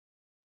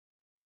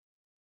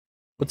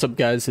What's up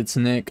guys, it's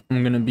Nick.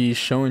 I'm going to be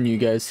showing you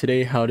guys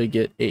today how to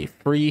get a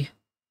free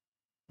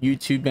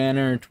YouTube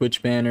banner,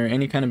 Twitch banner,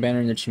 any kind of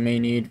banner that you may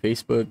need,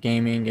 Facebook,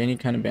 gaming, any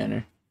kind of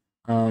banner.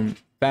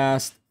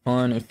 Fast,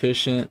 fun,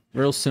 efficient,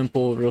 real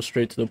simple, real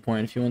straight to the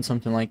point. If you want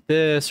something like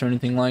this or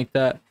anything like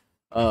that,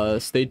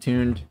 stay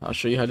tuned. I'll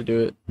show you how to do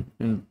it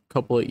in a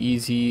couple of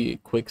easy,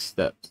 quick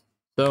steps.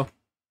 So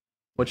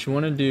what you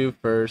want to do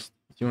first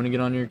is you want to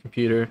get on your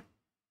computer.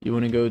 You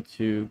want to go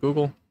to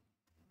Google.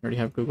 I already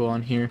have Google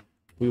on here.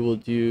 We will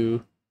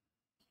do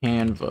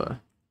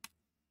Canva.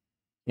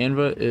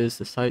 Canva is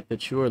the site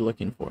that you are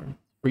looking for.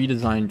 Free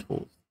design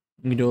tools.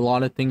 You can do a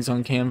lot of things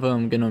on Canva.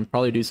 I'm going to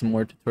probably do some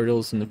more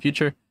tutorials in the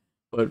future.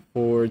 But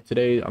for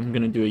today, I'm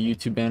going to do a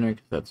YouTube banner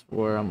because that's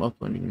where I'm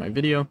uploading my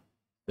video.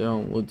 So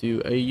we'll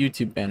do a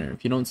YouTube banner.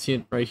 If you don't see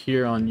it right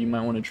here on You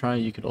Might Want to Try,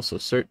 you could also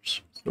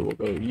search. So we'll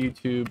go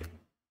YouTube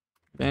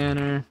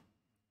banner.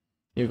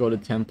 You go to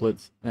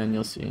templates and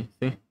you'll see.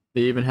 See?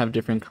 They even have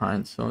different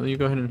kinds. So you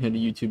go ahead and hit a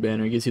YouTube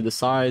banner. It gives you the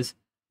size.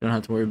 You don't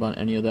have to worry about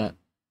any of that.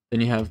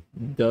 Then you have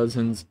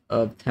dozens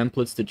of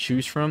templates to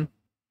choose from.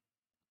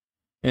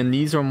 And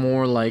these are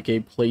more like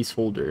a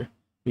placeholder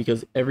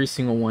because every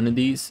single one of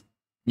these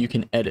you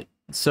can edit.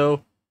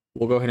 So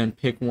we'll go ahead and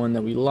pick one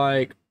that we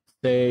like.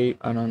 Say,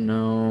 I don't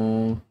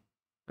know.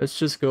 Let's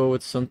just go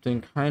with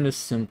something kind of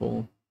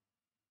simple.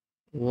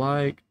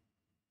 Like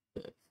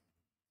this.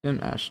 Tim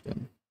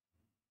Ashton.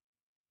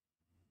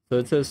 So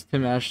it says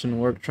Tim Ashton,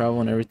 work,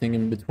 travel, and everything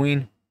in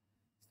between.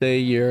 Say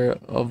you're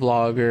a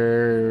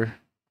vlogger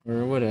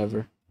or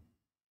whatever.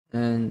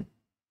 And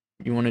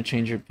you want to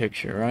change your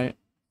picture, right?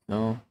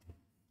 So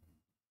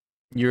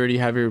you already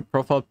have your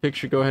profile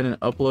picture. Go ahead and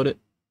upload it.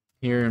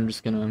 Here, I'm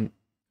just going to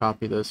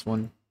copy this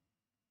one.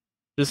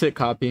 Just hit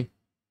copy.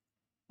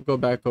 We'll go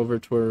back over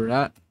to where we're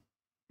at.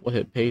 We'll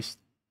hit paste.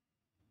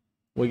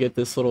 We'll get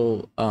this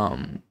little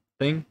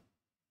thing.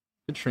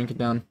 Could shrink it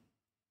down.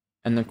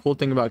 And the cool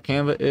thing about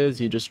Canva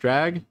is you just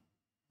drag,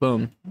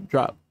 boom,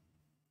 drop.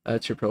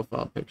 That's your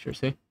profile picture,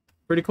 see?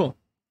 Pretty cool.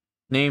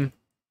 Name,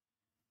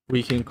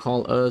 we can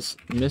call us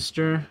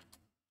Mr.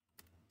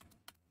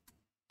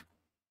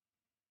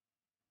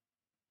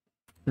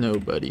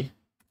 Nobody.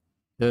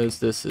 Because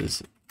this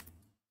is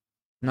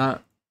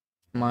not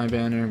my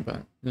banner,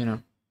 but, you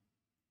know.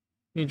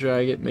 You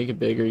drag it, make it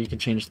bigger, you can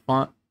change the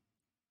font.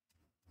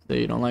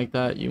 Say you don't like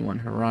that, you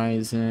want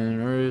horizon,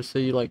 or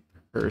say you like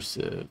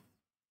cursive.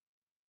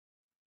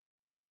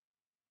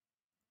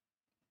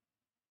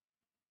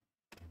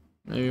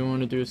 Maybe you want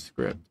to do a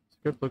script.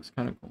 Script looks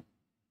kind of cool.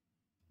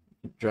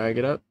 Drag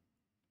it up,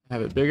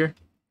 have it bigger.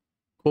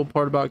 Cool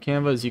part about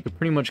Canva is you can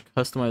pretty much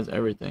customize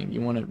everything. You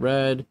want it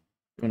red,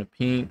 you want it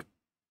pink.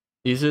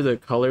 These are the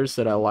colors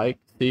that I like.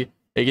 See,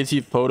 it gives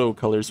you photo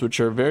colors, which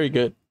are very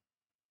good.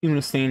 You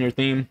want to stay in your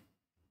theme.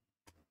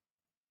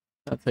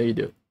 That's how you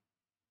do it.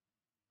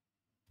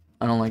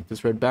 I don't like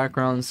this red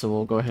background, so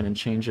we'll go ahead and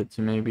change it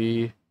to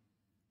maybe,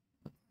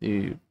 let's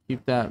see,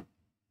 keep that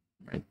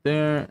right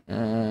there.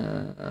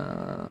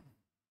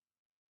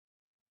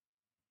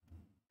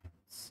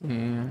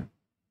 See,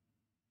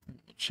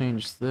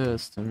 change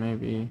this to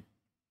maybe,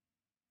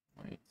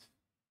 wait,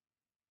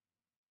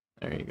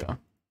 there you go,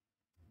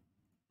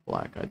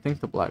 black. I think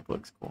the black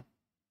looks cool.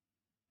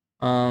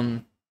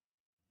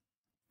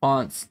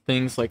 Fonts,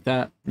 things like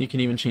that. You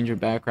can even change your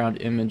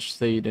background image.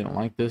 Say you didn't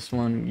like this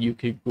one, you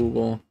could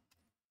Google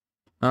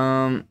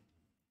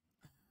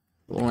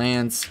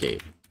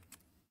landscape.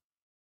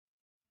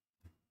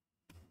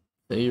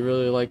 Say you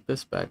really like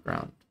this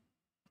background,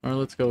 or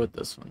let's go with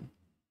this one.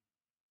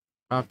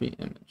 Copy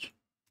image.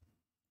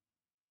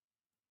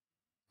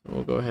 So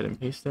we'll go ahead and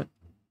paste it.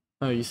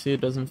 Oh, you see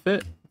it doesn't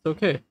fit? It's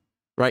okay.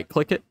 Right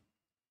click it,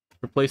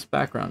 replace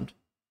background.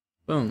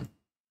 Boom.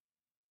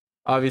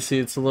 Obviously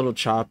it's a little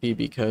choppy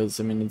because,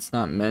 I mean, it's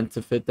not meant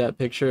to fit that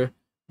picture,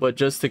 but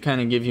just to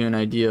kind of give you an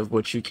idea of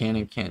what you can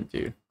and can't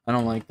do. I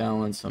don't like that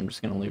one, so I'm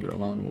just going to leave it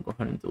alone. We'll go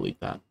ahead and delete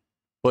that.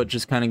 But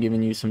just kind of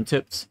giving you some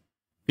tips.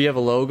 If you have a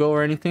logo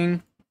or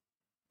anything,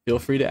 feel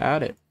free to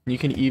add it. You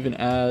can even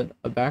add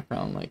a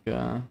background, like,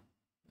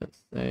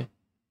 let's say,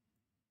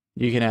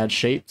 you can add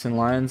shapes and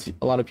lines.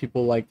 A lot of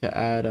people like to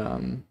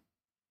add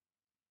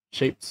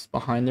shapes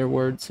behind their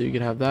words, so you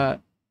could have that.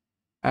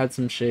 Add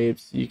some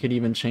shapes. You could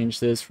even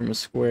change this from a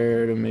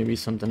square to maybe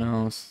something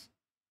else.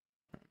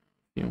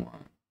 If you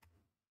want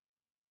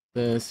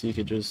this, you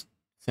could just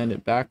send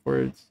it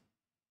backwards.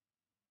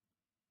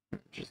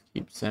 Just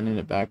keep sending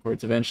it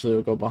backwards. Eventually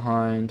it'll go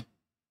behind,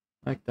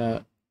 like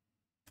that.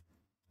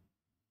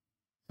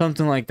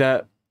 Something like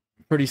that.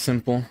 Pretty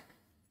simple.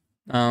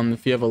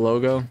 If you have a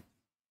logo,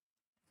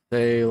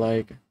 say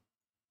like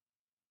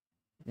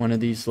one of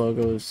these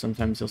logos,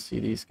 sometimes you'll see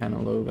these kind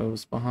of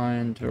logos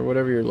behind, or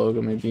whatever your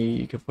logo may be,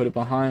 you can put it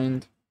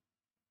behind,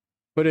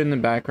 put it in the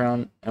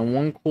background. And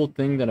one cool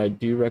thing that I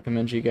do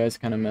recommend you guys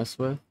kind of mess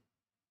with,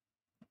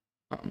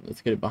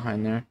 let's get it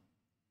behind there.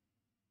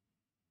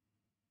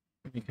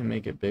 You can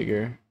make it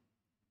bigger,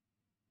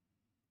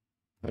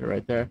 put it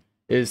right there,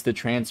 is the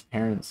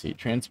transparency.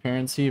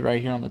 Transparency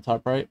right here on the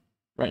top right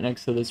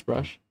next to this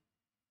brush.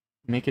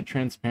 Make it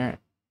transparent.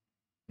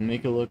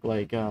 make it look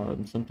like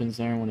something's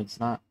there when it's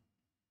not.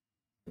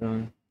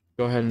 So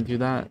go ahead and do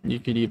that. You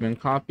could even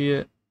copy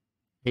it,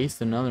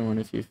 paste another one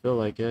if you feel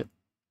like it.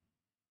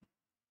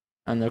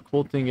 And the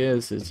cool thing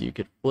is you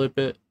could flip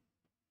it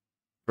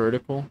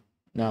vertical.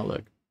 Now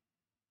look,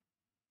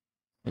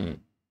 and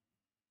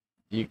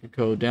you could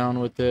go down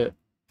with it,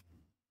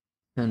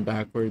 then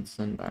backwards,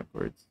 then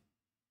backwards.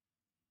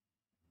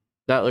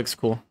 That looks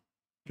cool.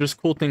 Just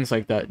cool things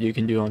like that you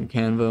can do on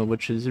Canva,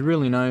 which is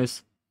really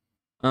nice.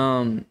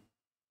 Like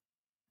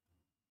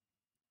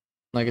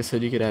I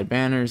said, you could add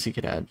banners, you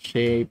could add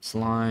shapes,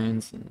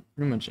 lines, and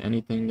pretty much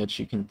anything that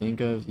you can think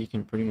of, you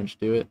can pretty much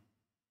do it.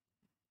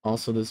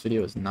 Also, this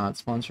video is not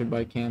sponsored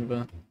by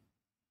Canva.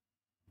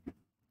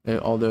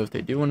 Although if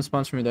they do want to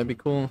sponsor me, that'd be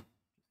cool.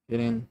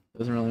 Kidding,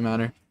 doesn't really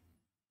matter.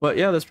 But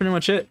yeah, that's pretty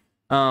much it.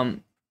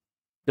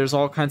 There's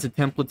all kinds of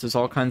templates, there's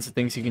all kinds of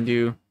things you can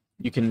do.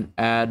 You can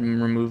add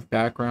and remove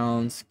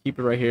backgrounds, keep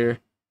it right here.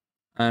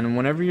 And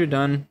whenever you're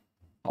done,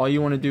 all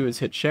you want to do is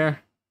hit share.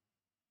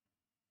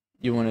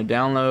 You want to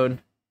download,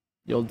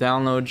 you'll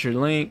download your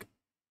link,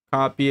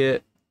 copy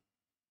it,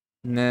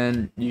 and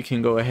then you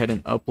can go ahead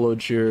and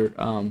upload your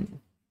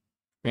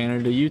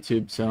banner to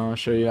YouTube. So I'll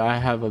show you. I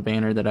have a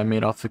banner that I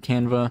made off of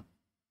Canva.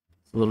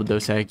 It's a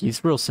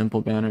lilDosEquis, real simple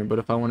banner, but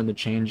if I wanted to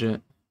change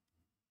it,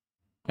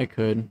 I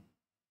could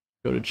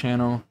go to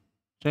channel,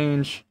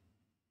 change,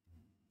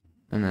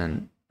 and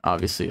then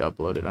obviously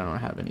upload it. I don't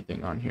have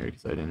anything on here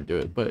because I didn't do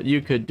it, but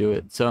you could do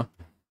it. So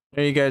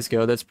there you guys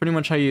go. That's pretty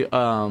much how you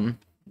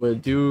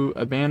would do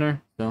a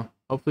banner. So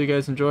hopefully you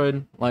guys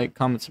enjoyed. Like,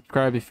 comment,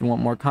 subscribe if you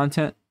want more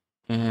content,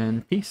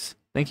 and peace.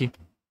 Thank you.